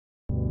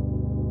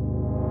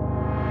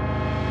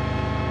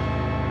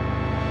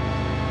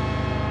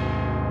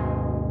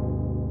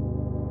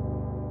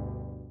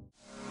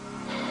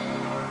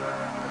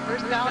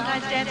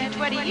Valentine's dance in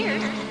 20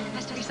 years.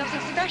 Has to be something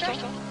special.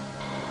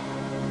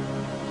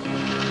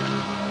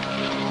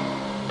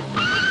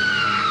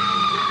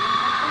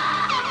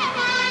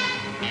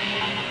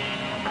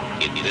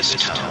 In this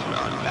town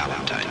on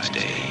Valentine's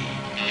Day,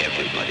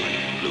 everybody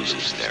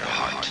loses their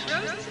heart.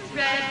 Roses are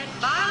red,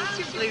 violets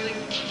are blue.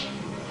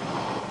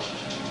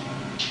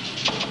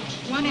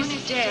 One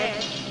is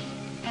dead,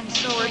 and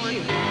so are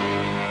you.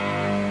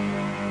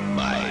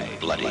 My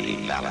Bloody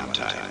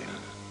Valentine.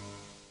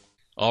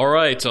 All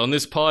right, on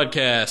this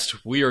podcast,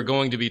 we are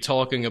going to be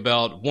talking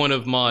about one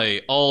of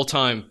my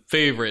all-time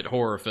favorite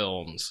horror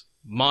films,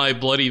 My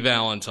Bloody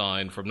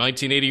Valentine from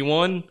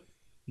 1981,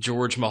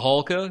 George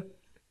Mahalka.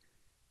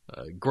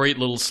 A great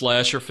little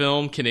slasher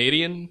film,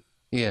 Canadian.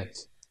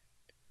 Yes.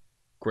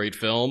 Great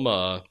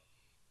film.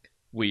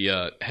 We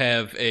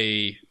have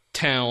a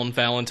town,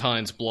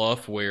 Valentine's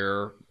Bluff,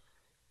 where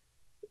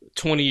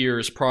 20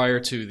 years prior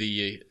to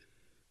the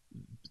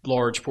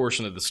large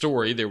portion of the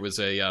story, there was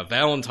a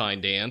Valentine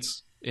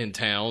dance in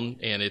town,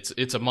 and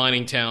it's a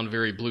mining town,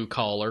 very blue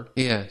collar.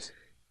 Yes.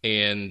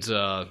 And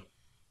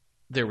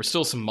there were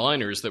still some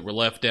miners that were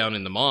left down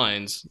in the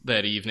mines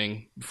that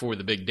evening before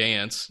the big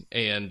dance,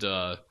 and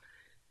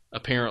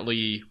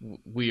apparently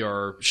we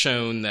are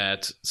shown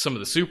that some of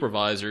the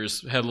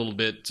supervisors had a little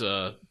bit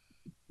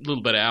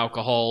of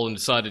alcohol and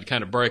decided to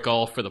kind of break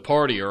off for the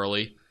party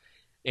early,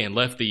 and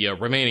left the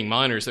remaining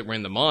miners that were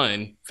in the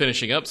mine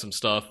finishing up some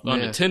stuff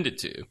unattended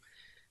to.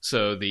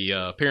 So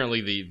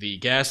apparently the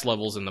gas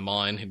levels in the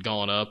mine had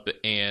gone up,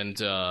 and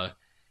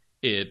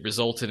it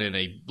resulted in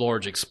a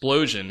large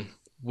explosion,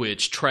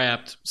 which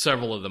trapped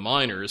several of the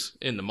miners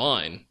in the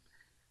mine.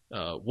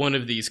 One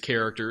of these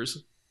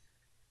characters,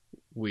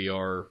 we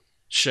are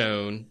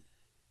shown,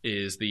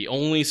 is the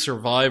only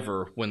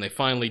survivor when they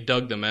finally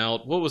dug them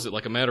out. What was it,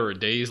 like a matter of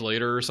days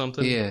later or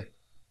something? Yeah.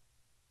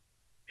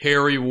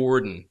 Harry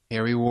Warden.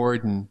 Harry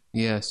Warden,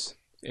 yes.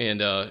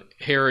 And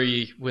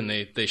Harry, when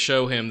they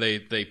show him,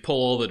 they pull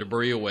all the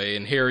debris away,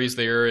 and Harry's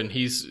there, and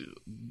he's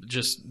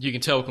just, you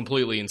can tell,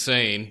 completely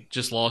insane,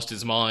 just lost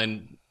his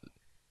mind,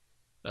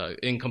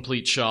 in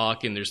complete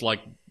shock, and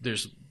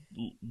there's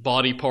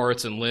body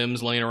parts and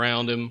limbs laying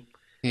around him.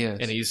 Yes.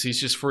 And he's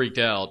just freaked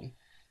out.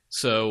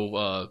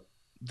 So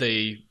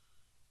they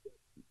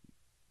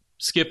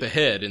skip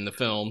ahead in the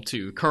film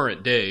to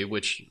current day,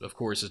 which, of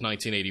course, is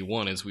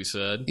 1981, as we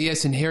said.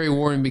 Yes, and Harry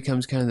Warden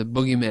becomes kind of the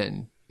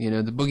boogeyman. You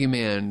know, the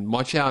boogeyman.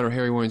 Watch out or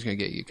Harry Warden's going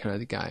to get you, kind of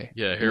the guy.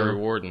 Yeah, Harry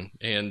Warden.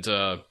 And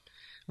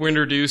we're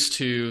introduced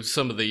to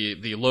some of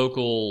the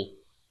local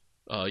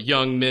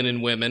young men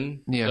and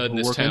women in this town.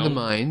 Who work in the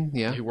mine,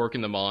 yeah. Who work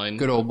in the mine.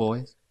 Good old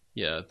boys.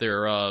 Yeah,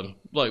 they're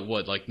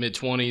like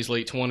mid-20s,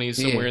 late 20s,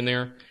 somewhere in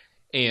there.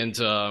 And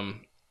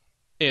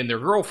their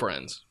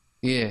girlfriends.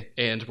 Yeah.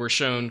 And we're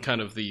shown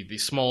kind of the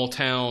small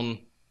town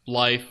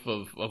life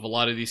of a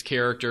lot of these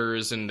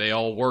characters, and they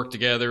all work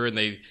together, and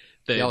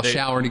they all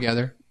shower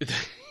together.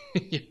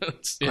 Yeah,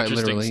 it's quite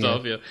interesting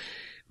stuff. Yeah.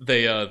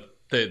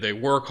 They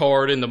work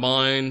hard in the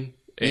mine,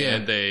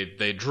 and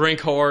they drink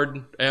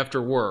hard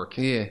after work.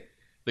 Yeah.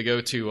 They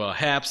go to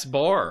Hap's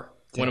bar.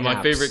 One of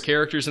my favorite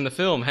characters in the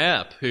film,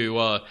 Hap, who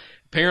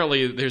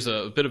apparently there's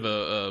a bit of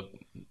a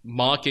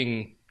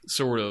mocking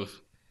sort of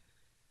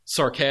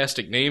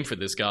sarcastic name for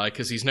this guy,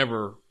 because he's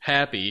never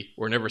happy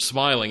or never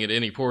smiling at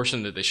any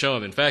portion that they show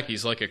him. In fact,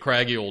 he's like a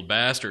craggy old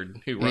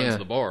bastard who runs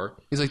the bar.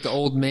 He's like the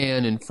old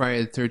man in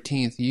Friday the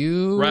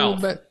 13th.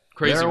 Ralph.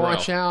 Crazy better Ralph.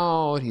 Watch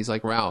out. He's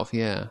like Ralph,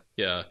 yeah.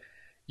 Yeah.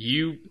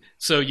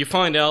 So you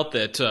find out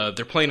that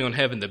they're planning on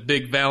having the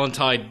big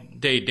Valentine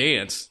Day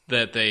dance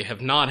that they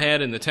have not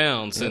had in the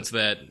town since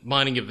that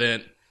mining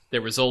event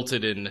that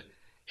resulted in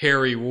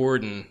Harry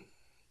Warden,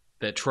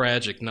 that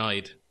tragic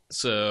night.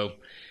 So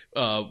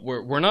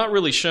we're not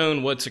really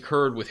shown what's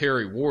occurred with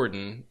Harry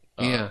Warden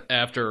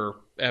after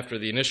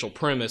the initial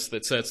premise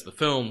that sets the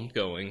film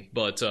going,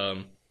 but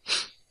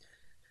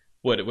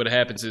what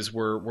happens is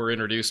we're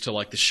introduced to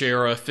like the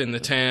sheriff in the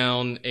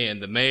town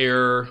and the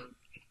mayor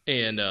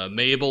and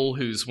Mabel,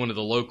 who's one of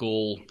the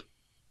local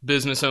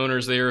business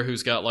owners there,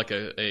 who's got like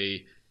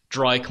a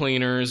dry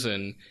cleaners,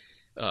 and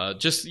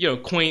just,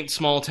 quaint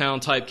small town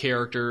type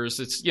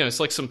characters. It's, it's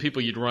like some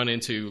people you'd run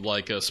into,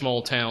 like a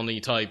small towny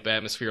type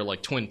atmosphere,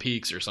 like Twin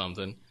Peaks or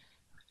something.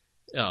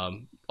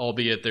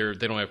 Albeit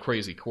they don't have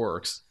crazy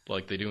quirks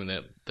like they do in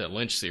that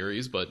Lynch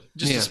series, but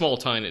just a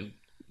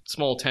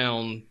small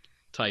town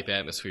type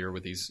atmosphere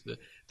with these.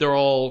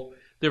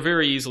 They're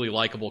very easily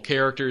likable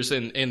characters,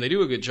 and they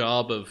do a good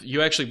job of,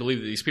 you actually believe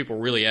that these people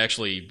really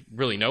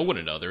know one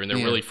another, and they're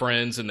really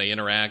friends, and they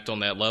interact on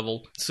that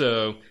level.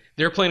 So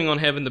they're planning on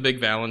having the big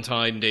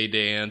Valentine Day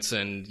dance,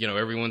 and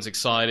everyone's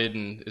excited,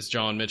 and as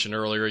John mentioned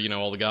earlier,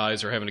 all the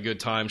guys are having a good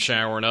time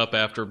showering up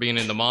after being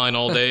in the mine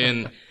all day,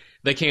 and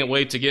they can't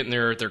wait to get in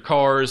their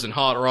cars and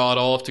hot rod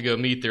off to go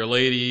meet their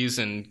ladies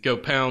and go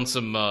pound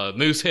some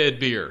Moosehead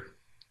beer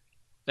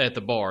at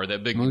the bar.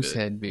 That big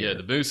Moosehead beer. Yeah,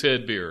 the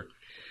Moosehead beer.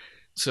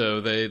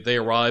 So they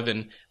arrive,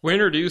 and we're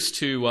introduced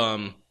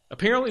to,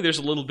 apparently there's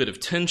a little bit of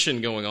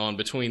tension going on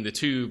between the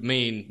two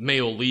main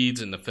male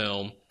leads in the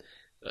film,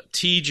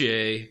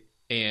 TJ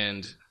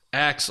and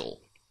Axel.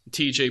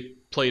 TJ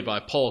played by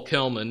Paul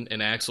Kelman,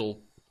 and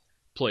Axel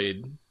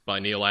played by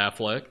Neil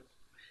Affleck,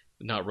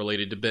 not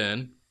related to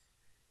Ben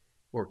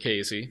or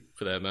Casey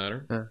for that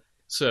matter. Huh.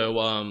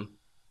 So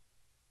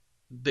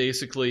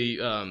basically,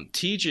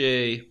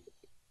 TJ,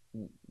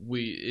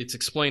 it's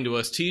explained to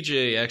us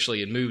TJ actually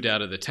had moved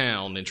out of the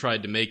town and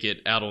tried to make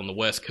it out on the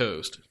West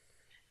Coast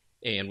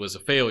and was a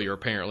failure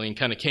apparently, and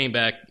kind of came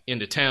back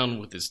into town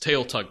with his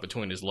tail tucked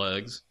between his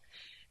legs.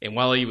 And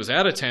while he was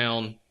out of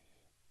town,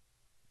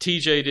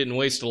 TJ didn't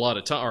waste a lot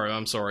of time, or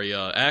I'm sorry,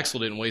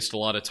 Axel didn't waste a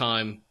lot of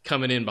time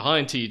coming in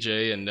behind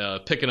TJ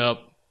and picking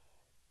up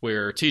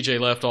where TJ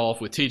left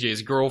off with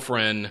TJ's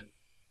girlfriend,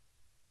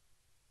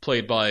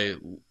 played by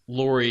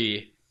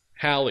Lori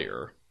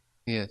Hallier.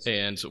 Yes.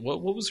 And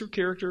what was her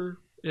character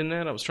in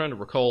that? I was trying to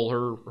recall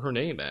her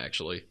name,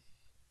 actually.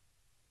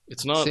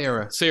 It's not...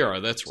 Sarah. Sarah,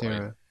 that's right.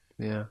 Sarah.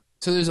 Yeah.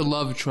 So there's a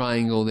love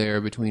triangle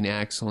there between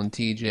Axel and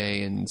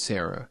TJ and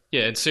Sarah.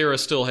 Yeah, and Sarah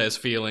still has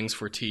feelings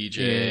for TJ.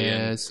 Yeah,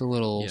 and, it's a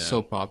little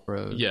soap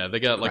opera. Yeah, they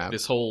got crap. like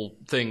this whole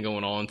thing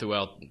going on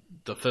throughout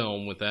the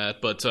film with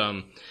that. But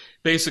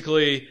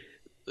basically,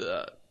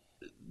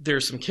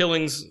 there's some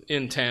killings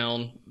in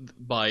town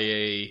by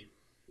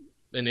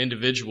an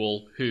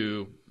individual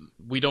who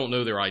we don't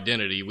know their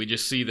identity. We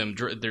just see them.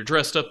 They're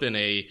dressed up in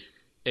a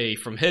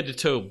from head to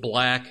toe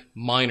black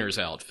miner's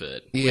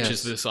outfit, yes. which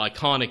is this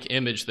iconic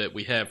image that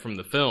we have from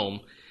the film.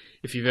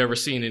 If you've ever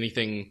seen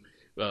anything,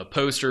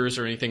 posters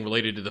or anything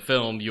related to the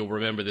film, you'll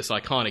remember this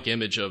iconic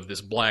image of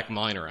this black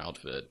miner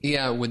outfit.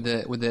 Yeah, with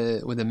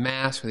the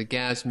mask, with the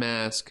gas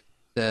mask,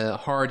 the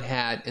hard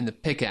hat, and the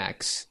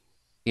pickaxe.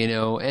 You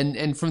know,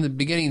 and from the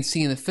beginning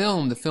scene of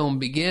the film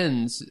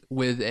begins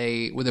with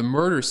a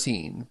murder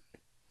scene.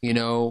 You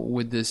know,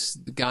 with this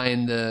guy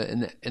in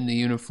the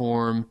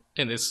uniform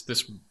and this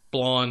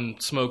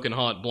blonde, smoking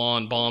hot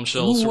blonde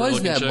bombshell. Who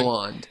was that chick.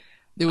 Blonde?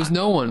 There was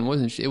no one,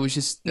 wasn't she? It was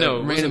just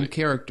a random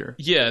character.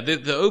 Yeah,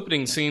 the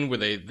opening scene where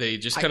they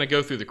just kind of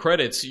go through the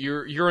credits.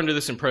 You're under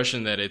this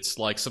impression that it's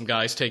like some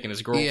guy's taking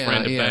his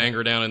girlfriend to bang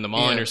her down in the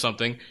mine or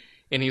something,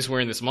 and he's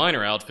wearing this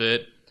miner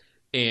outfit,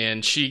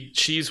 and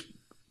she's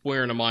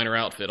wearing a miner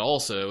outfit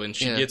also, and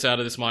she gets out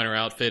of this miner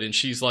outfit, and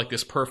she's like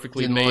this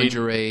perfectly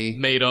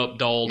made up,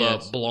 dolled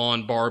up,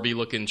 blonde Barbie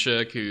looking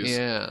chick who's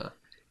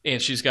and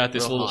she's got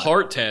this little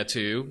heart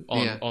tattoo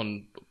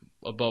on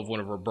above one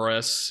of her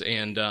breasts,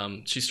 and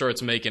she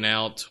starts making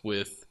out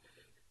with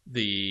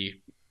the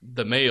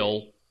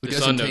male,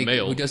 this unknown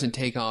male who doesn't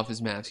take off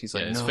his mask. He's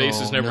like, his face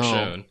is never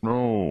shown.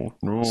 No.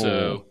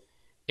 So,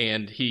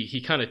 and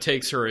he kind of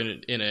takes her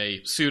in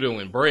a pseudo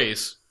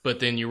embrace, but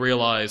then you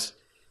realize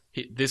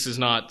this is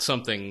not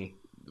something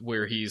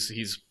where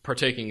he's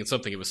partaking in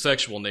something of a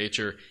sexual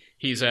nature.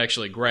 He's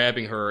actually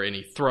grabbing her, and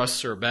he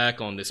thrusts her back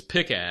on this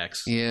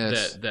pickaxe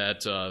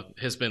that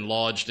has been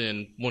lodged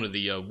in one of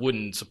the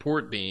wooden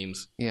support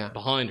beams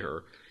behind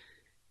her.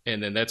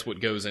 And then that's what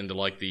goes into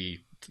like the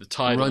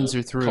title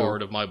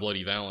card of My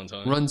Bloody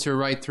Valentine. Runs her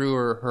right through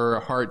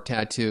her heart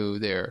tattoo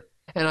there.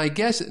 And I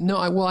guess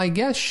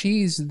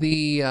she's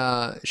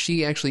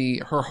she actually,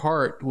 her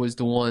heart was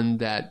the one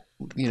that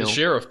the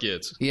sheriff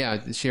gets. Yeah,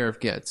 the sheriff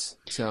gets.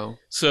 So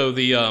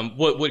the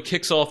what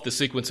kicks off the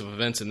sequence of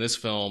events in this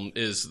film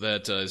is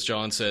that, as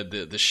John said,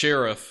 the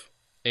sheriff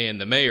and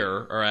the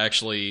mayor are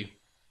actually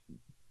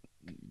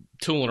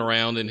tooling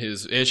around in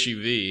his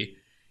SUV,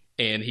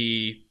 and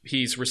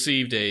he's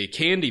received a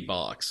candy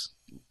box,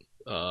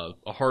 a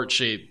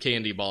heart-shaped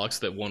candy box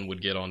that one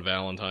would get on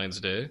Valentine's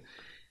Day,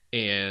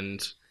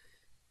 and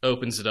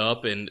opens it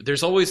up, and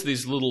there's always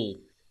these little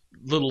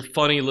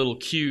funny, little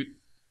cute,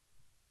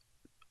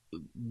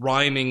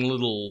 rhyming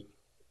little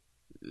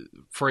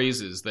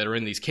phrases that are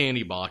in these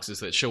candy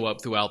boxes that show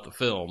up throughout the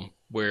film,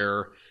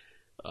 where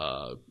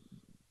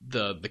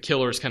the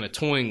killer is kind of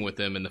toying with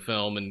them in the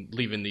film and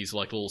leaving these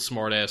like little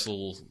smart ass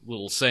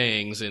little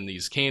sayings in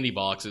these candy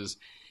boxes,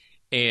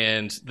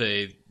 and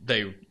they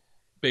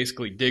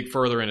basically dig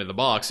further into the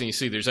box, and you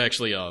see there's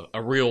actually a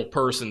real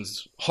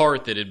person's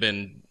heart that had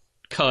been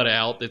cut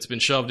out, that's been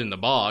shoved in the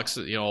box,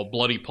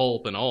 bloody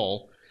pulp and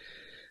all.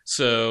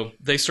 So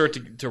they start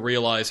to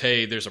realize,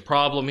 hey, there's a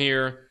problem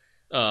here.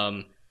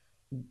 And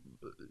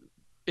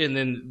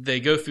then they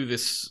go through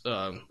this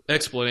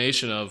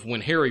explanation of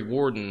when Harry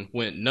Warden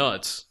went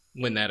nuts,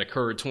 when that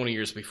occurred 20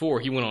 years before,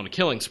 he went on a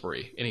killing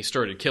spree, and he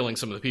started killing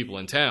some of the people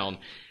in town,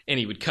 and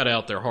he would cut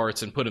out their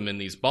hearts and put them in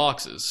these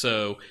boxes.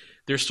 So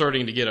they're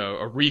starting to get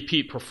a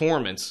repeat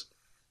performance,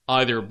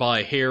 either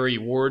by Harry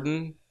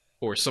Warden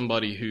or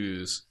somebody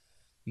who's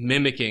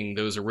mimicking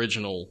those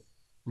original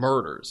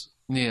murders.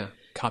 Yeah.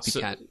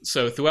 Copycat.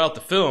 So throughout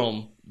the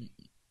film,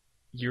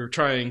 you're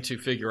trying to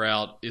figure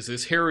out, is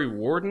this Harry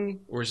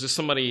Warden, or is this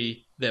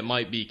somebody that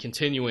might be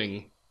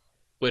continuing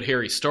what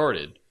Harry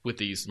started with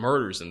these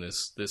murders in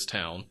this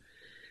town?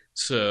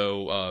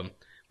 So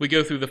we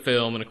go through the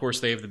film, and of course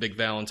they have the big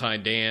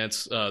Valentine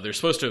dance. They're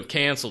supposed to have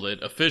canceled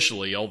it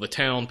officially. All the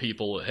town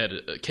people had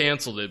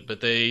canceled it,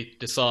 but they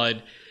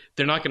decide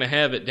they're not going to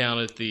have it down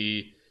at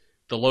the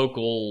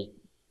local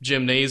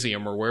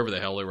gymnasium or wherever the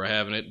hell they were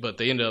having it, but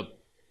they end up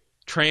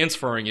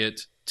transferring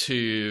it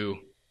to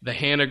the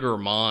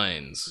Hanniger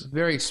mines.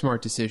 Very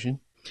smart decision.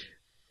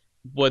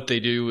 What they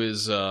do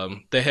is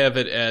they have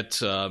it at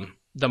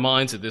the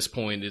mines at this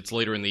point. It's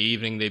later in the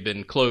evening. They've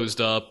been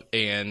closed up,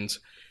 and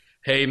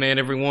hey, man,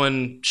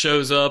 everyone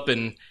shows up,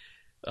 and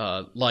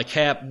like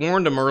Hap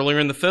warned them earlier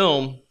in the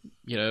film,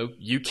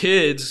 you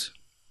kids,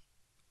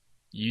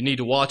 you need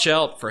to watch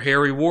out for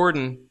Harry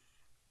Warden.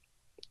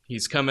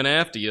 He's coming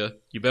after you.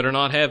 You better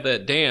not have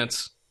that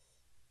dance,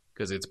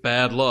 because it's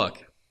bad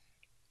luck.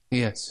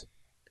 Yes.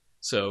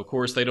 So, of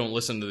course, they don't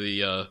listen to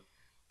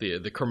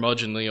the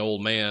curmudgeonly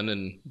old man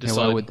and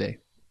decide. Yeah, why would they?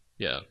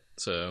 Yeah.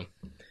 So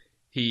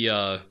he.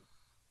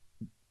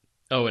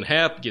 And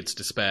Hap gets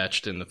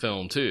dispatched in the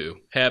film too.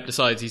 Hap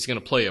decides he's going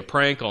to play a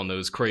prank on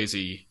those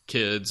crazy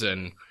kids,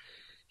 and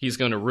he's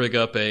going to rig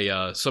up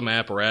some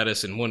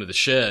apparatus in one of the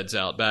sheds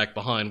out back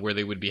behind where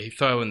they would be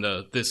throwing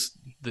this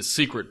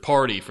secret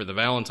party for the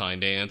Valentine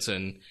dance.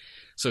 And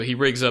so he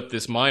rigs up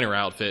this miner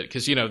outfit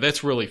because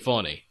that's really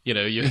funny.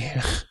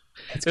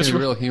 It's gonna be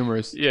real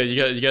humorous. Yeah,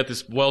 you got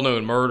this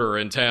well-known murderer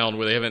in town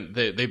where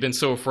they've been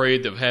so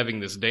afraid of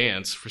having this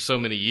dance for so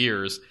many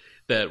years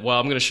that, I'm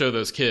going to show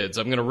those kids.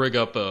 I'm going to rig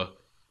up a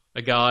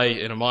guy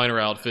in a miner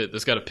outfit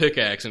that's got a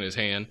pickaxe in his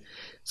hand.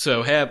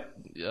 So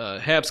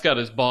Hap's got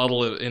his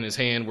bottle in his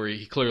hand where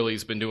he clearly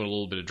has been doing a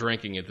little bit of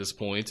drinking at this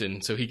point,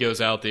 and so he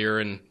goes out there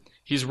and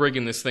he's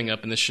rigging this thing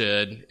up in the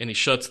shed, and he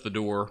shuts the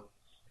door.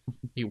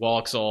 He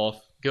walks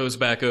off, goes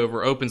back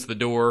over, opens the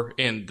door,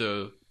 and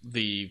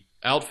the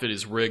outfit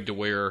is rigged to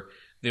where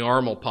the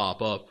arm will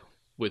pop up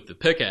with the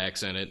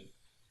pickaxe in it,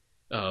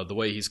 the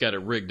way he's got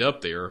it rigged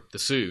up there, the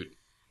suit.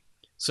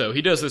 So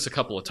he does this a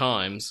couple of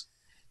times,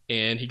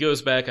 and he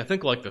goes back, I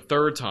think like the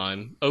third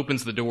time,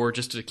 opens the door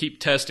just to keep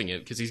testing it,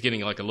 because he's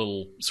getting like a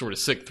little sort of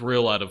sick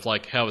thrill out of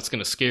like how it's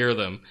going to scare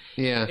them.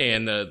 Yeah.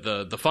 And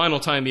the final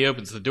time he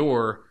opens the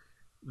door,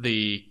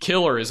 the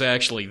killer is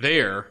actually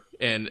there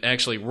and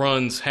actually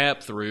runs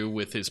Hap through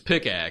with his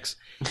pickaxe.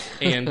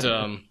 And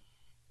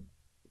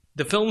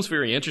the film's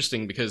very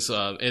interesting because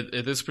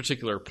at this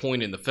particular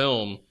point in the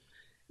film,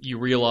 you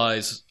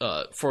realize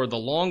for the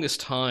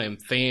longest time,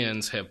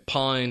 fans have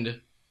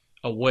pined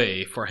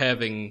away for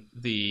having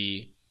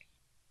the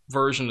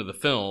version of the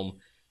film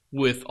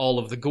with all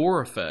of the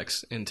gore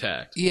effects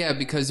intact. Yeah,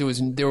 because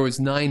there was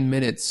 9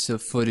 minutes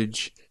of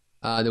footage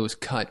that was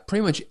cut.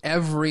 Pretty much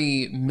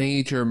every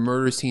major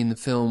murder scene in the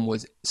film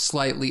was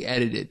slightly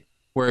edited.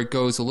 Where it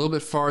goes a little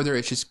bit farther,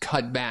 it's just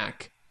cut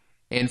back.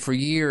 And for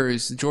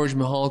years, George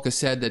Mihalka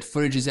said that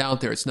footage is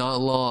out there, it's not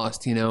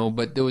lost,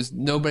 but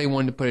nobody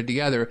wanted to put it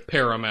together.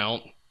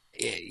 Paramount.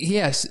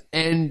 Yes,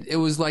 and it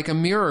was like a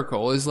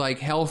miracle. It was like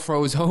hell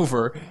froze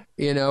over,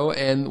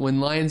 and when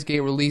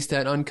Lionsgate released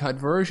that uncut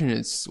version,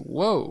 it's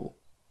whoa.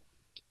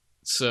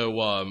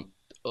 So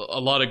a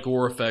lot of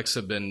gore effects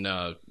have been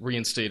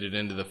reinstated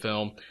into the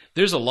film.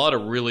 There's a lot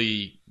of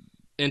really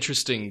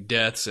interesting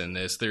deaths in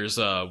this. There's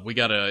we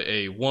got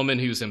a woman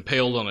who's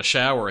impaled on a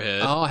shower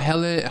head. Oh,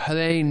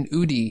 Helen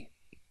Udi.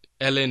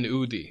 Ellen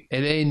Udi.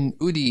 Ellen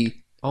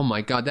Udi. Oh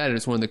my God, that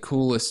is one of the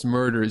coolest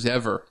murders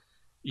ever.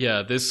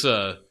 Yeah, this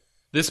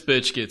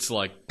bitch gets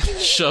like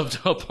shoved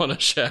up on a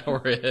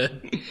shower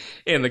head,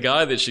 and the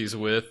guy that she's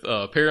with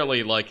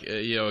apparently, like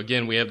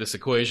again, we have this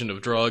equation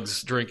of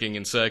drugs, drinking,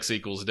 and sex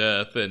equals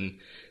death, and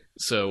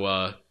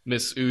so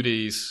Miss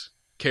Udi's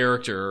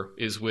character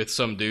is with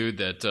some dude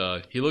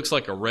that he looks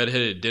like a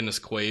redheaded Dennis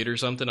Quaid or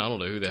something. I don't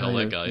know who the hell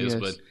that guy is,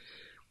 but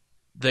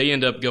they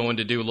end up going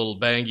to do a little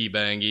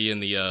bangy in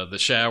the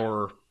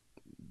shower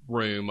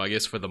room, I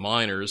guess, for the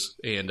miners,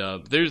 and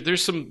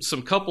there's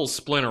some couples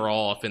splinter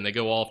off, and they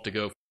go off to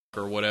go f***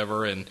 or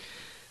whatever, and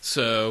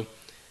so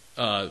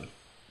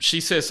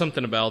she says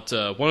something about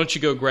why don't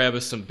you go grab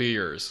us some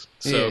beers?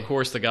 So of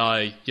course the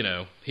guy,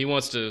 he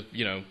wants to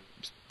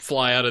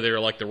fly out of there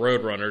like the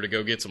Roadrunner to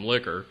go get some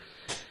liquor.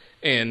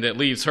 And that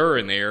leaves her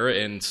in there,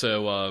 and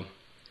so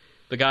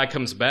the guy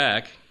comes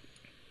back,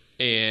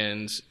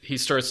 and he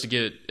starts to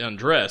get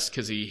undressed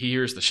because he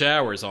hears the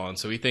shower's on,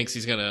 so he thinks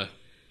he's gonna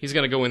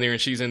go in there, and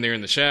she's in there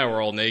in the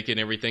shower all naked and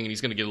everything, and he's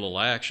gonna get a little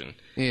action.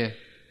 Yeah.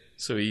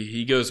 So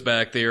he goes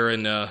back there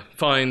and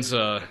finds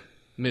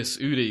Miss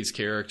Udi's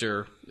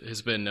character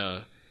has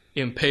been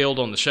impaled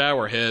on the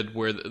shower head,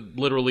 where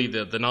literally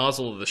the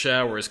nozzle of the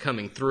shower is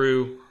coming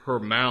through her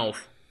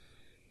mouth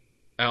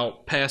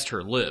out past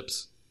her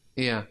lips.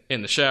 Yeah.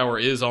 And the shower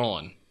is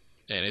on.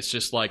 And it's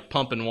just like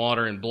pumping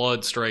water and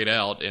blood straight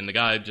out. And the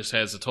guy just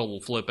has a total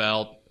flip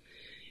out.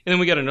 And then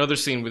we got another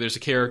scene where there's a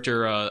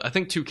character, I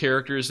think two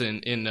characters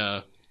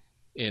in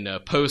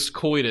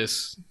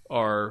post-coitus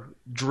are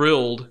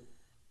drilled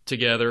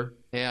together.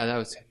 Yeah, that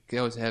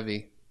was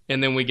heavy.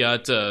 And then we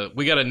got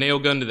a nail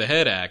gun to the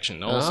head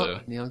action also. Oh,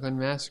 nail gun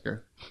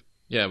massacre.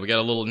 Yeah, we got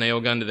a little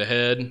nail gun to the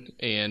head,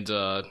 and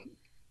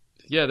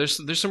yeah,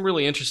 there's some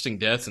really interesting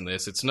deaths in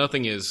this. It's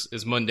nothing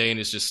as mundane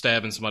as just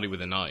stabbing somebody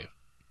with a knife.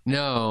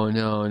 No,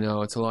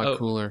 it's a lot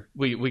cooler.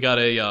 We got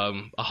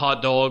a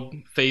hot dog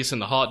face in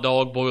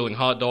the boiling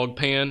hot dog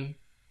pan,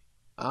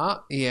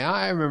 Yeah,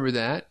 I remember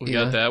that. We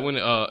got that one,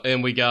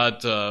 and we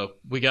got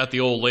the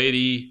old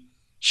lady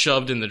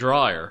shoved in the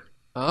dryer.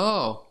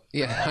 Oh,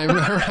 yeah, I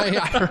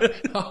remember.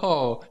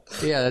 Oh,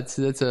 yeah,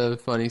 that's a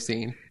funny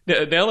scene.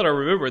 Now that I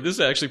remember, this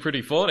is actually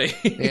pretty funny.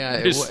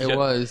 Yeah, it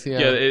was. Yeah,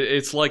 yeah.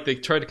 It's like they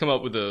tried to come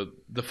up with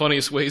the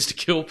funniest ways to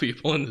kill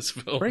people in this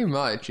film. Pretty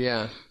much,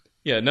 yeah.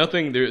 Yeah,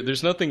 nothing.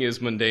 There's nothing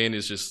as mundane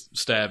as just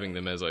stabbing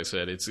them. As I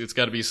said, it's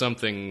got to be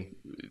something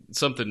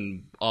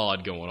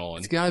odd going on.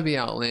 It's got to be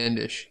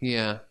outlandish.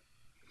 Yeah.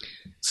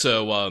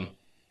 So,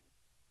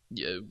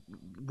 yeah,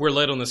 we're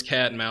led on this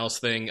cat and mouse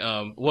thing.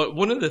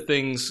 One of the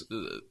things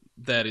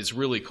that is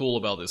really cool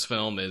about this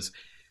film is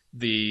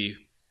the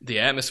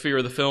atmosphere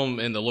of the film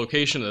and the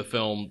location of the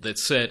film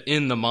that's set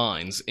in the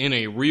mines, in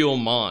a real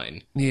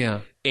mine.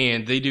 Yeah.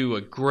 And they do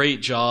a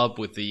great job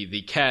with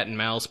the cat and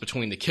mouse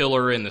between the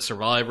killer and the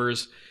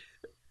survivors,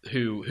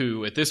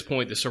 who at this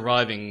point, the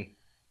surviving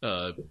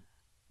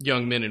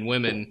young men and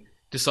women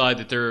decide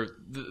that they're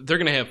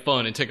going to have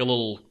fun and take a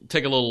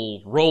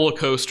little roller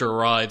coaster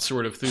ride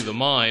sort of through the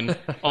mine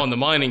on the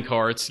mining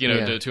carts,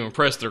 to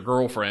impress their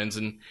girlfriends.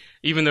 And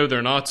even though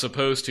they're not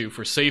supposed to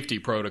for safety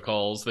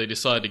protocols, they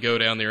decide to go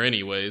down there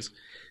anyways.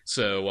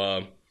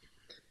 So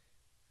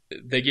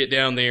they get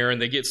down there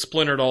and they get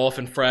splintered off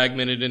and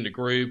fragmented into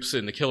groups,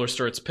 and the killer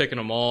starts picking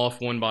them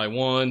off one by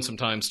one,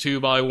 sometimes two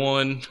by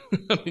one.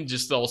 I mean,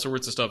 just all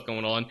sorts of stuff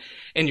going on.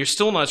 And you're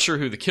still not sure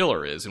who the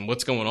killer is and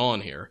what's going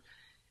on here.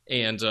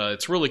 And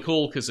it's really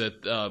cool because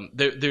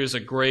there's a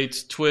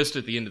great twist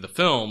at the end of the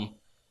film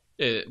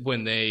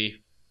when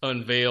they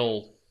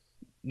unveil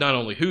not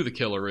only who the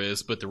killer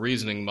is, but the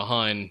reasoning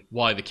behind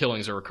why the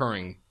killings are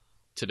occurring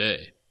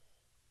today.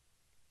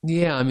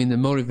 Yeah, I mean, the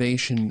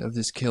motivation of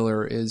this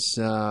killer is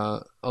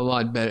a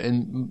lot better.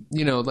 And,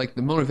 like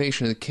the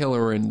motivation of the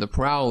killer and the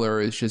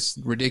Prowler is just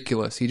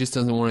ridiculous. He just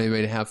doesn't want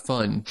anybody to have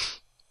fun,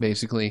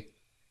 basically.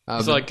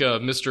 It's like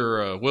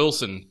Mr.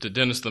 Wilson to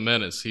Dennis the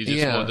Menace. He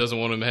just doesn't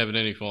want him having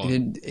any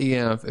fun.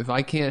 If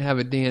I can't have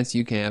a dance,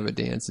 you can't have a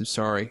dance. I'm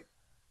sorry.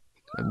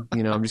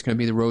 I'm just going to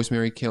be the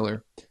Rosemary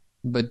Killer.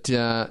 But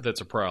that's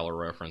a Prowler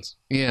reference.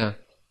 Yeah.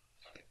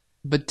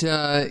 But,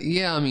 I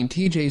mean,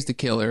 TJ's the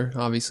killer.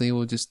 Obviously,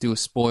 we'll just do a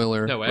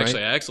spoiler. No,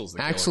 actually, right? Axel's the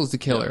killer. Axel's the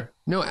killer.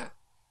 Yeah.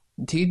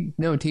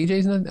 No,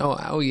 TJ's not.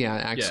 Oh, yeah,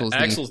 Axel's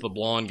Axel's the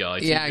blonde guy.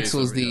 Yeah,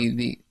 Axel's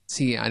the.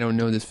 See, I don't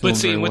know this film. But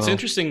see, very what's well.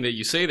 interesting that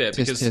you say that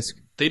because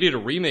they did a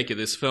remake of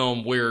this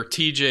film where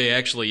TJ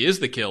actually is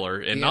the killer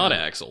and not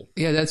Axel.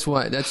 Yeah, that's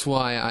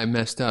why I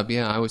messed up.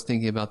 Yeah, I was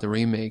thinking about the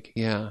remake.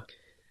 Yeah,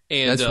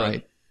 and that's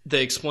right.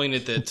 They explained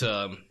it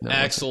that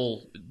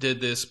Axel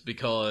did this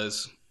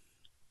because,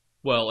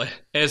 well,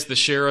 as the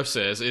sheriff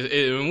says,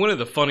 one of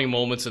the funny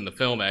moments in the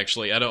film.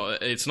 Actually,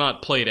 it's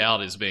not played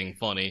out as being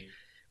funny,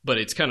 but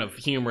it's kind of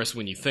humorous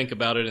when you think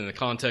about it in the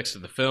context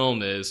of the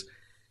film. Is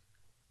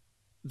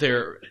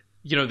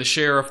the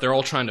sheriff, they're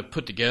all trying to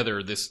put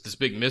together this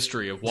big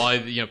mystery of why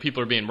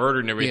people are being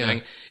murdered and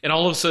everything, and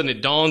all of a sudden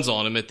it dawns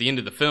on him at the end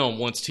of the film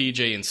once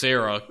TJ and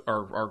Sarah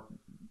are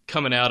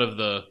coming out of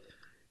the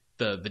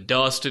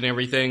dust and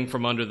everything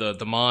from under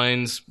the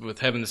mines with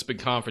having this big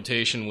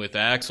confrontation with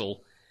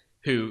Axel,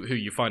 who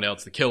you find out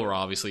is the killer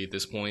obviously at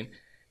this point.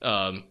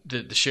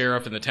 The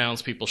sheriff and the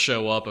townspeople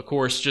show up, of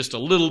course, just a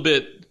little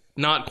bit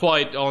not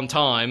quite on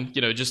time,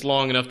 just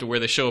long enough to where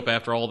they show up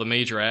after all the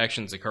major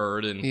actions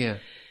occurred. And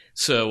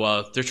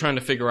so they're trying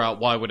to figure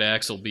out why would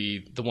Axel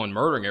be the one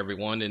murdering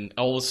everyone. And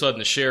all of a sudden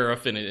the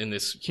sheriff, in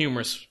this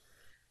humorous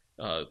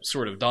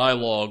sort of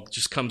dialogue,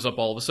 just comes up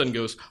all of a sudden and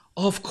goes,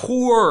 "Of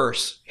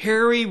course,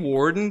 Harry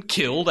Warden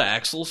killed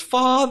Axel's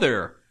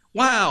father.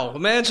 Wow,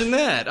 imagine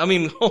that. I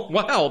mean,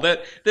 wow,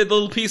 that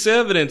little piece of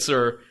evidence,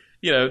 or,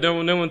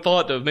 no one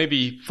thought to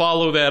maybe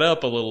follow that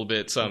up a little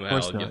bit somehow."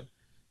 Of course not.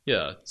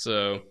 Yeah,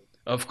 so...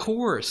 Of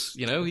course,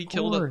 he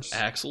killed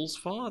Axel's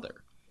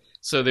father.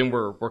 So then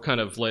we're kind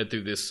of led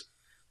through this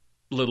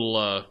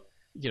little,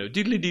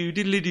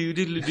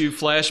 diddly-doo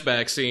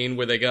flashback scene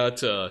where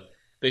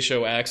they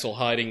show Axel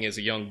hiding as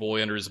a young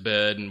boy under his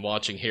bed and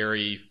watching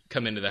Harry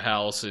come into the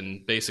house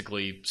and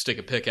basically stick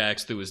a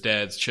pickaxe through his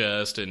dad's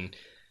chest, and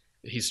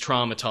he's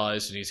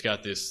traumatized and he's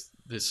got this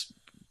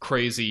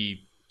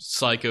crazy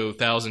psycho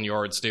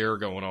 1,000-yard stare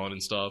going on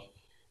and stuff.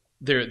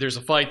 There's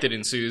a fight that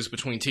ensues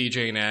between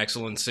TJ and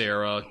Axel and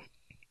Sarah,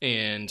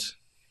 and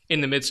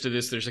in the midst of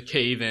this, there's a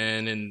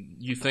cave-in, and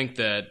you think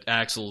that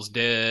Axel's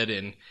dead,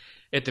 and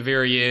at the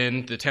very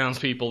end, the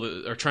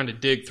townspeople are trying to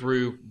dig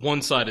through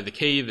one side of the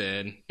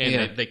cave-in,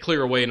 and they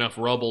clear away enough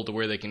rubble to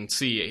where they can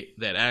see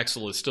that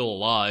Axel is still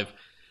alive,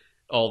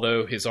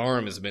 although his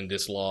arm has been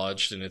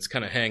dislodged, and it's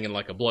kind of hanging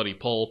like a bloody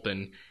pulp,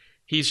 and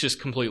he's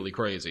just completely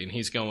crazy, and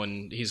he's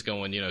going,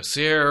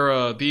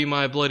 "Sarah, be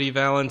my bloody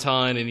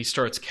Valentine," and he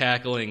starts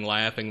cackling,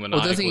 laughing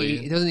maniacally.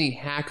 Well, doesn't he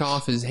hack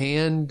off his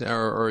hand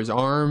or his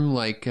arm,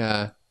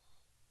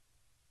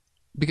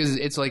 because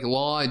it's like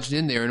lodged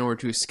in there? In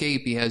order to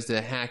escape, he has to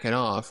hack it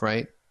off,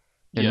 right?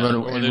 and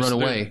run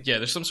away.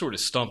 There's some sort of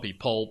stumpy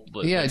pulp.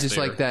 Yeah, just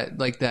there.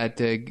 like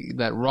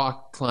that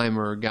rock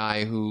climber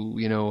guy who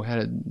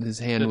had his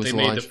hand that was they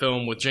launched. made the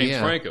film with James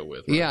Franco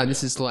with. Right? Yeah,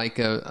 this is like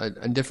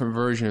a different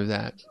version of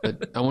that.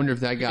 But I wonder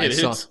if that guy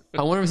saw. Is.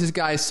 I wonder if this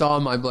guy saw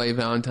My Bloody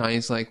Valentine.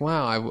 He's like,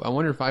 wow, I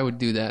wonder if I would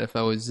do that if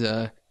I was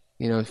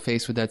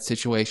faced with that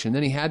situation.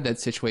 Then he had that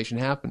situation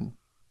happen.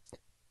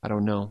 I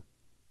don't know.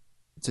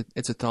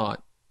 It's a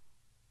thought.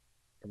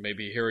 Or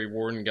maybe Harry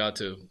Warden got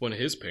to one of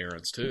his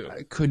parents too.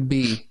 Could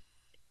be.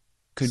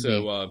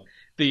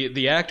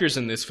 The actors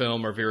in this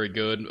film are very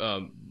good.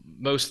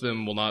 Most of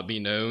them will not be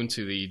known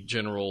to the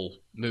general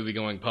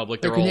movie-going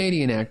public. They're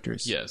Canadian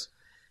actors. Yes,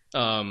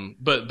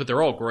 but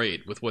they're all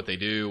great with what they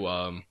do.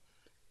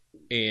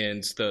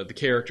 And the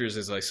characters,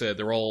 as I said,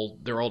 they're all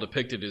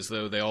depicted as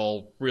though they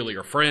all really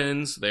are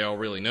friends. They all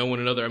really know one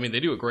another. I mean, they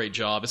do a great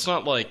job. It's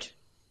not like.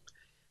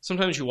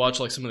 Sometimes you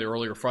watch like some of the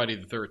earlier Friday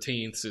the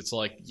 13th, it's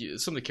like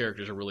some of the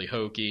characters are really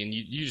hokey, and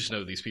you just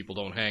know these people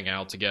don't hang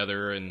out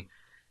together, and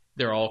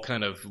they're all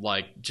kind of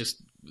like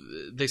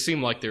they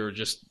seem like they're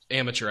just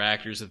amateur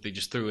actors that they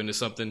just threw into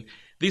something.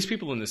 These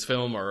people in this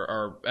film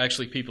are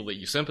actually people that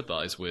you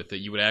sympathize with, that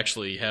you would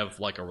actually have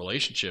like a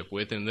relationship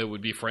with, and that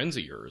would be friends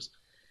of yours.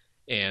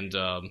 And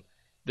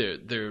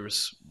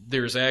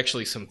there's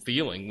actually some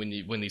feeling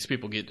when these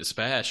people get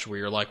dispatched where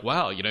you're like,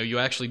 wow, you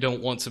actually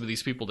don't want some of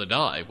these people to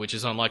die, which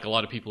is unlike a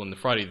lot of people in the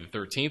Friday the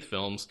 13th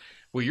films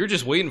where you're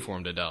just waiting for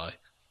them to die.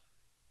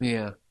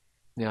 Yeah,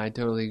 I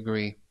totally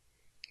agree.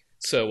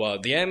 So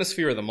the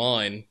atmosphere of the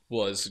mine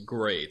was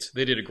great.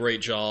 They did a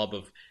great job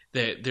of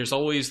that. There's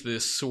always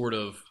this sort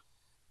of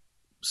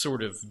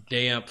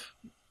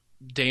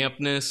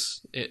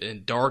dampness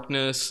and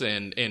darkness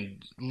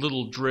and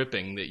little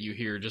dripping that you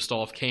hear just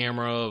off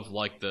camera of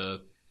like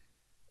the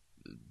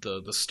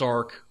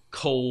stark,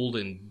 cold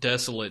and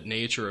desolate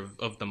nature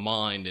of the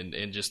mine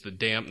and just the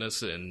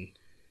dampness and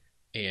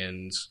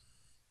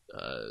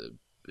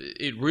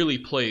it really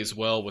plays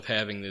well with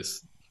having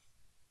this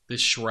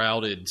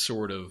shrouded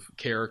sort of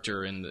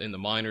character in the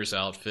miner's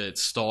outfit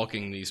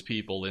stalking these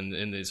people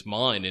in this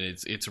mine, and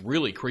it's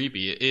really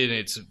creepy, and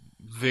it's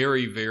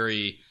very,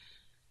 very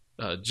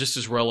just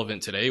as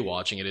relevant today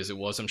watching it as it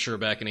was, I'm sure,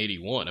 back in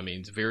 81. I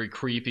mean, it's very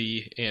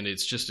creepy, and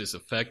it's just as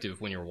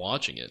effective when you're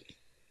watching it.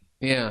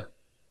 Yeah.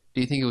 Do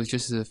you think it was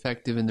just as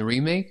effective in the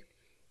remake?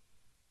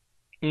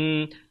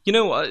 I'm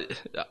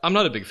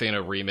not a big fan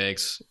of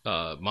remakes.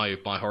 My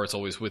heart's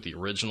always with the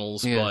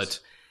originals,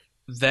 yes.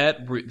 But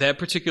that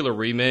particular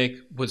remake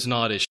was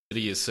not as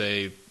shitty as,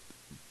 say,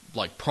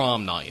 like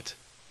Prom Night.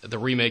 The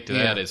remake to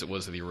that as it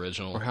was to the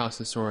original. Or House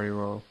of Sorority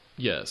Row.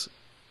 Yes.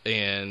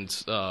 And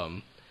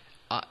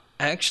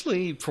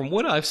actually, from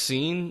what I've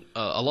seen,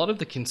 a lot of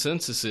the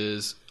consensus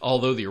is,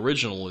 although the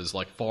original is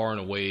like far and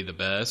away the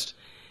best,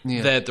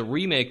 that the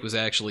remake was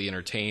actually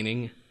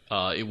entertaining.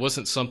 It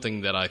wasn't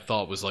something that I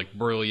thought was like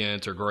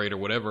brilliant or great or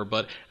whatever,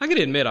 but I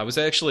gotta admit, I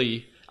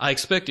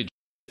expected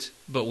shit,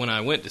 but when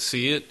I went to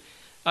see it,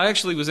 I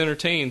actually was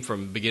entertained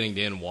from beginning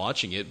to end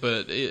watching it,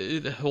 but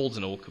it holds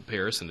no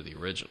comparison to the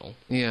original.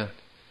 Yeah.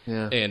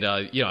 And,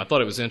 I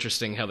thought it was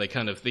interesting how they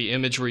the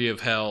imagery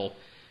of how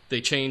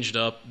they changed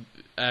up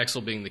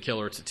Axel being the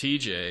killer to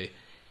TJ,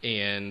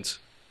 and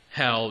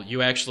how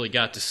you actually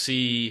got to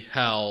see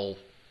how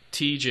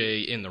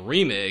TJ in the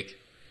remake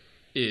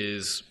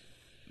is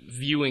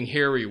viewing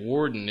Harry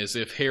Warden as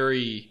if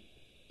Harry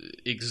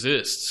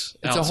exists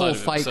outside of himself. It's a whole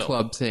Fight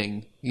Club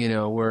thing,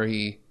 where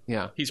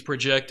he's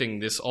projecting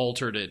this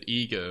alternate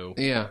ego.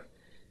 Yeah.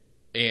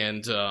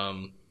 And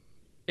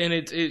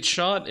it's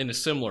shot in a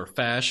similar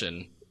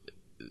fashion,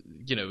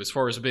 as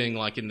far as being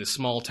like in this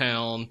small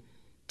town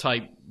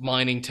type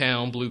mining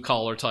town, blue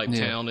collar type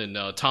town, and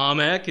Tom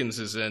Atkins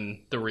is in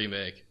the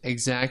remake.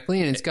 Exactly,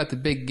 and it's got the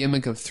big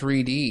gimmick of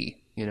 3D,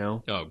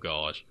 Oh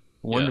gosh.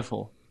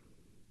 Wonderful. Yeah.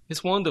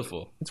 It's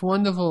wonderful. It's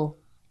wonderful.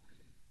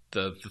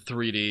 The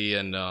 3D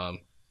and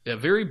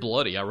very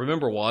bloody. I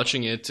remember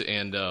watching it,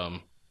 and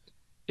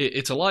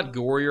it's a lot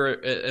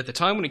gorier. At the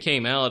time when it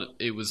came out,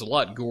 it was a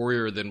lot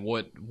gorier than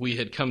what we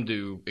had come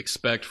to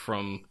expect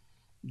from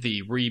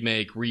the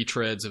remake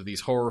retreads of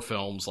these horror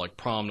films like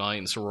Prom Night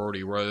and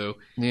Sorority Row.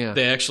 Yeah.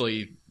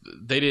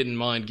 They didn't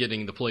mind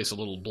getting the place a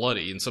little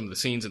bloody in some of the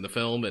scenes in the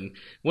film. And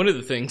one of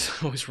the things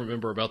I always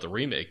remember about the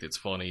remake that's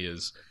funny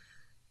is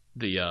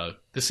the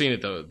scene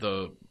at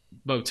the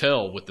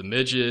motel with the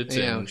midget.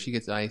 Yeah, and she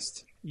gets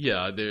iced.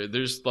 Yeah,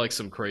 there's like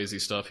some crazy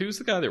stuff. Who's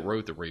the guy that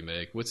wrote the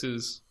remake? What's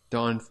his...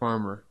 Don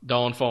Farmer,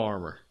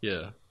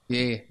 yeah.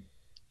 Yeah.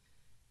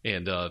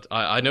 And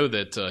I know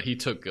that he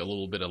took a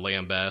little bit of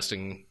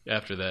lambasting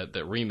after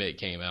that remake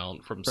came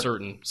out from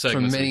certain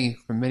segments.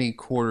 From many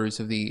quarters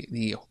of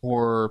the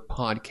horror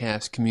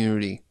podcast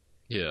community.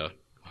 Yeah.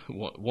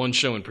 One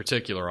show in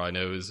particular I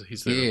know is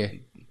he's their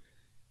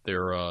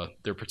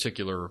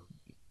particular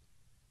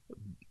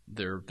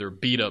their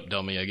beat up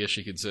dummy, I guess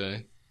you could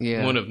say.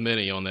 Yeah. One of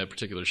many on that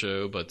particular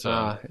show, but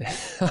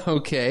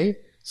okay.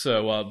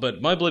 So,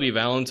 but My Bloody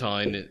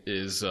Valentine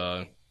is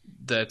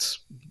that's,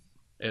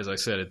 as I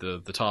said at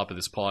the top of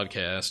this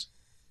podcast,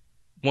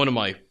 one of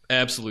my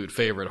absolute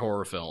favorite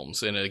horror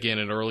films. And again,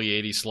 an early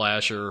 80s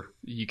slasher,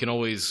 you can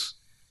always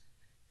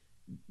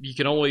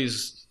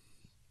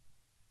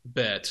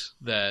bet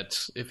that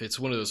if it's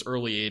one of those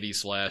early 80s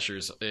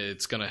slashers,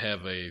 it's going to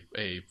have a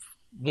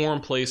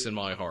warm place in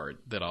my heart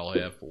that I'll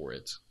have for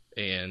it.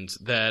 And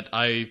that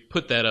I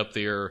put that up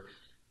there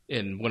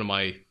in one of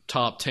my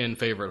top 10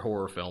 favorite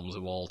horror films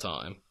of all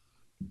time.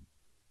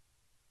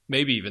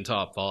 Maybe even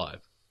top 5.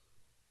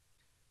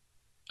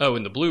 Oh,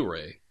 and the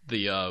Blu-ray.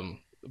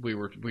 We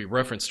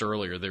referenced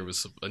earlier there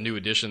was a new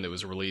edition that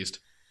was released.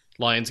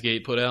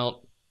 Lionsgate put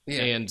out,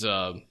 and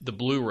the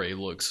Blu-ray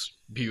looks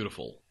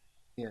beautiful.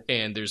 Yeah.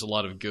 And there's a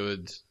lot of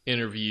good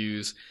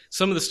interviews.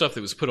 Some of the stuff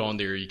that was put on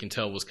there, you can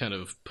tell, was kind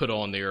of put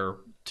on there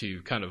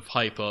to kind of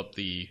hype up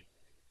the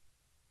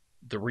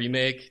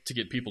remake, to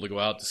get people to go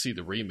out to see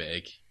the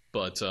remake.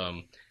 But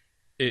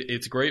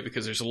it's great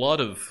because there's a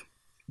lot of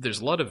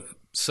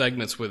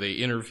segments where they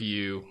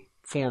interview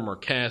former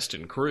cast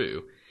and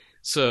crew.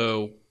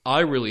 So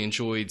I really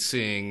enjoyed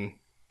seeing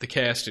the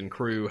cast and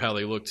crew, how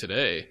they look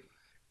today,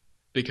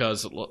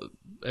 because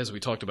as we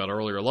talked about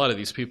earlier, a lot of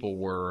these people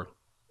were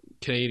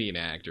Canadian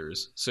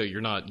actors, so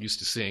you're not used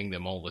to seeing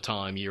them all the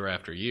time, year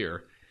after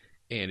year.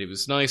 And it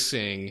was nice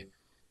seeing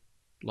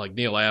like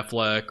Neil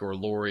Affleck or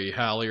Laurie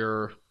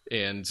Hallier,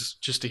 and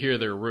just to hear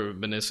their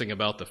reminiscing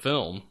about the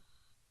film.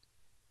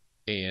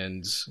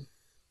 And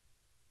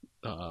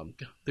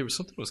there was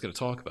something I was going to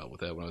talk about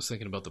with that when I was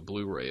thinking about the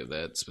Blu-ray of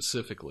that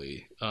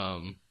specifically.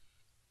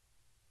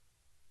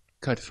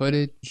 Cut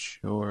footage,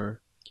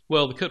 or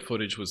well, the cut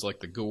footage was like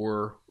the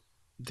gore,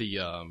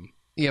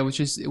 it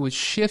was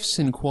shifts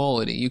in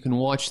quality. You can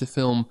watch the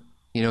film,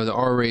 the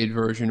R-rated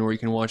version, or you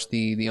can watch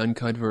the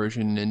uncut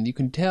version, and you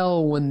can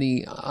tell when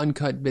the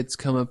uncut bits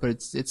come up, but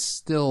it's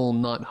still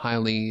not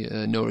highly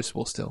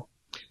noticeable still.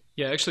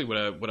 Yeah, actually,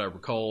 what I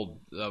recalled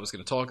I was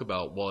going to talk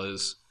about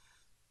was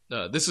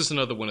this is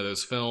another one of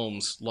those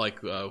films, like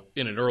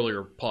in an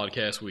earlier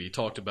podcast we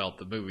talked about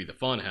the movie The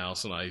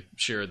Funhouse, and I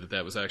shared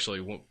that was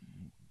actually one,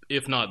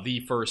 if not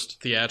the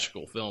first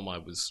theatrical film I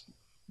was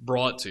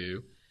brought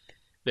to,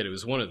 that it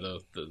was one of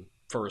the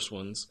first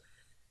ones.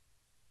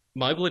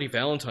 My Bloody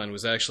Valentine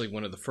was actually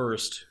one of the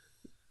first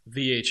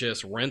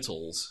VHS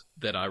rentals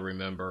that I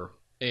remember.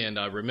 And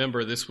I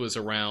remember this was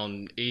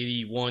around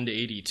 81 to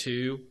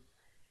 82.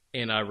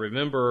 And I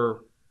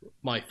remember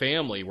my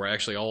family were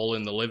actually all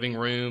in the living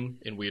room,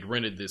 and we had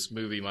rented this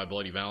movie, My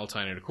Bloody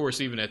Valentine. And of course,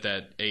 even at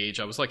that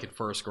age, I was like in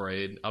first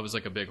grade. I was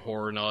like a big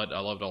horror nut. I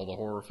loved all the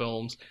horror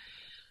films.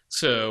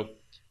 So,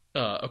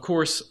 of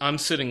course, I'm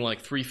sitting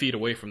like 3 feet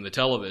away from the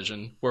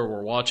television where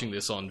we're watching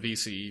this on the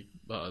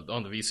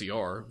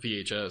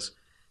VHS.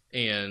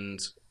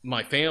 And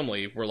my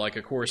family were like,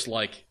 of course,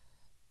 like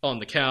on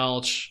the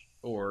couch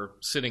or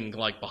sitting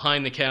like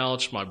behind the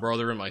couch, my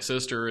brother and my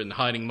sister, and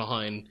hiding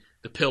behind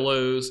the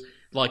pillows.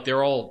 Like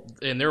they're all,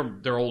 and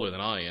they're older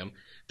than I am.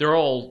 They're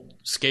all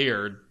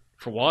scared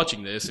for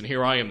watching this, and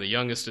here I am, the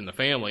youngest in the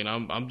family, and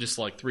I'm just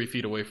like 3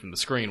 feet away from the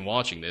screen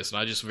watching this, and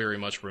I just very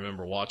much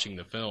remember watching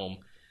the film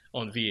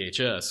on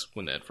VHS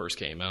when that first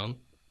came out.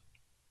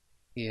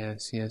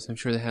 Yes, I'm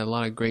sure they had a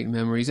lot of great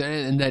memories,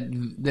 and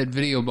that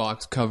video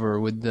box cover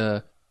with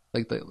it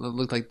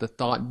looked like the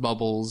thought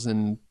bubbles,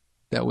 and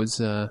that was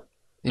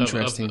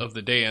interesting of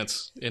the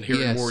dance, and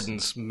Harry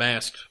Warden's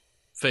masked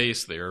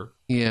face there.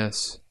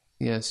 Yes,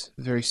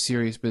 very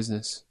serious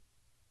business.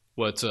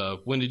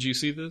 When did you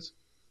see this?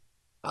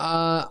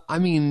 I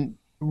mean,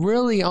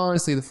 really,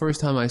 honestly, the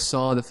first time I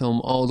saw the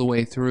film all the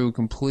way through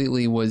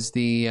completely was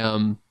the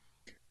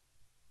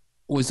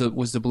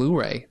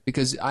Blu-ray,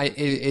 because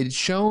it's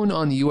shown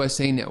on the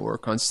USA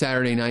Network on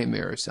Saturday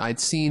Nightmares. I'd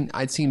seen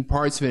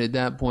parts of it at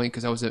that point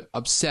because I was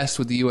obsessed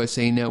with the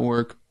USA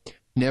Network.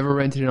 Never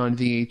rented it on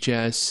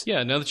VHS.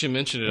 Yeah, now that you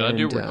mention it, I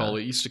do recall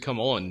it used to come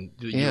on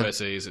the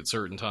USAs at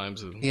certain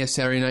times. Yeah,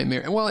 Saturday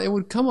Nightmare. Well, it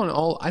would come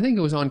on I think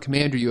it was on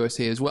Commander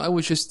USA as well. It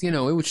was just, it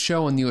would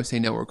show on the USA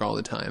Network all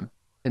the time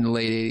in the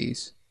late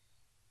 80s.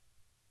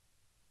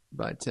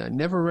 But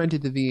never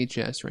rented the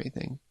VHS or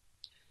anything.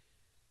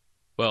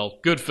 Well,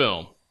 good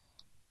film.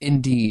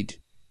 Indeed.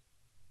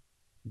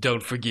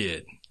 Don't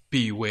forget,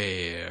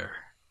 beware,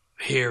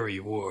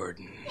 Harry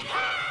Warden.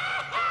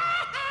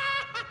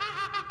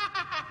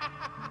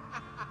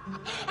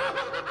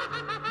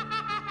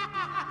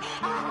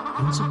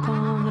 Once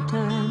upon a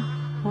time,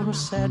 on a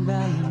sad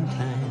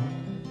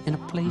Valentine, in a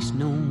place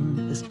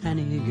known as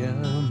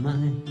Annie-Girl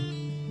Mine,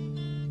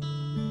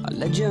 a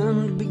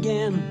legend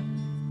began.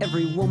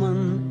 Every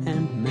woman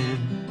and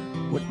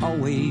man would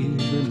always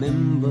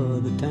remember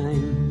the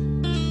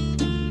time,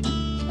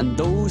 and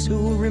those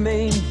who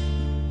remained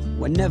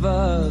were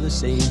never the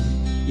same.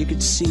 You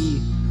could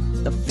see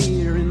the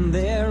fear in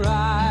their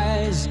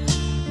eyes.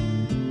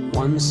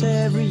 Once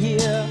every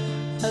year,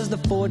 as the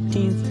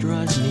 14th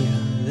draws near,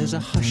 there's a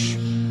hush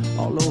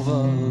all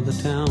over the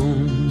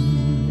town.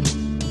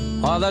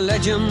 Or the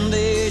legend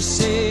they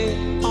say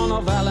on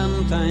a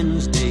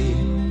Valentine's Day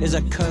is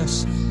a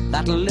curse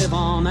that'll live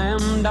on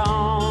and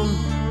on,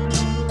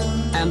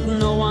 and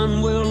no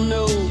one will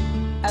know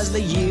as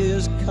the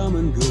years come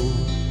and go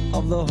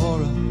of the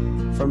horror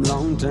from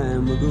long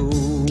time ago.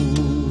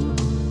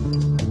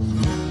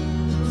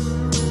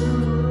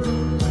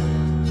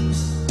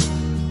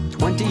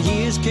 20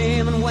 years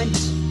came and went,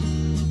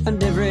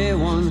 and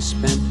everyone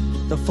spent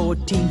the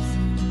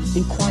 14th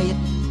in quiet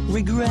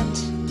regret.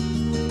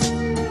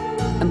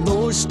 And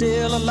those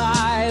still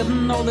alive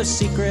know the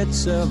secret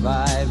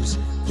survives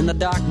in the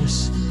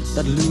darkness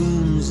that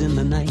looms in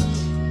the night.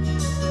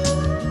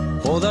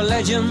 For the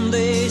legend,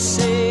 they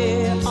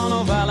say, on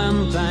a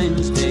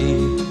Valentine's Day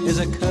is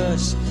a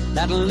curse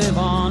that'll live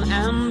on,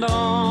 and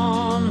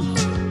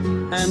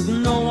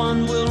no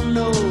one will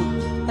know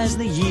as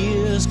the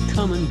years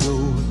come and go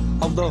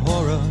of the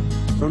horror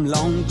from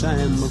long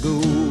time ago.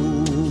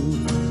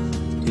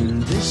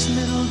 In this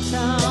little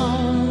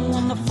town,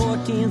 when the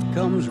 14th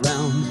comes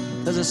round,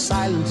 there's a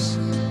silence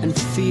and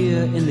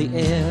fear in the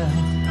air.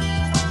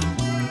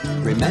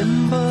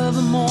 Remember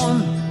the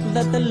morn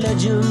that the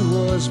legend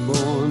was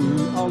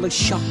born, all the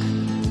shock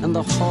and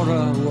the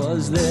horror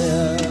was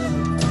there.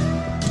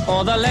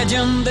 For the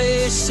legend,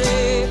 they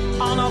say,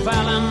 on a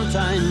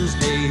Valentine's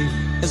Day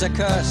is a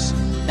curse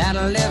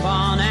that'll live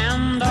on,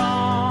 and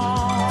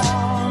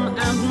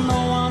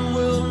no one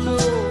will know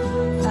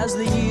as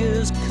the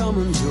years come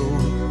and go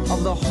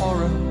of the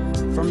horror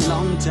from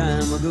long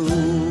time ago.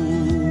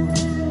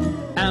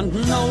 And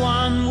no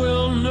one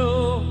will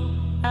know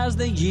as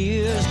the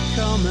years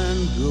come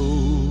and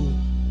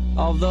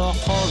go of the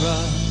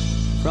horror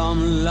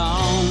from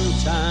long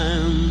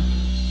time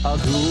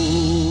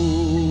ago.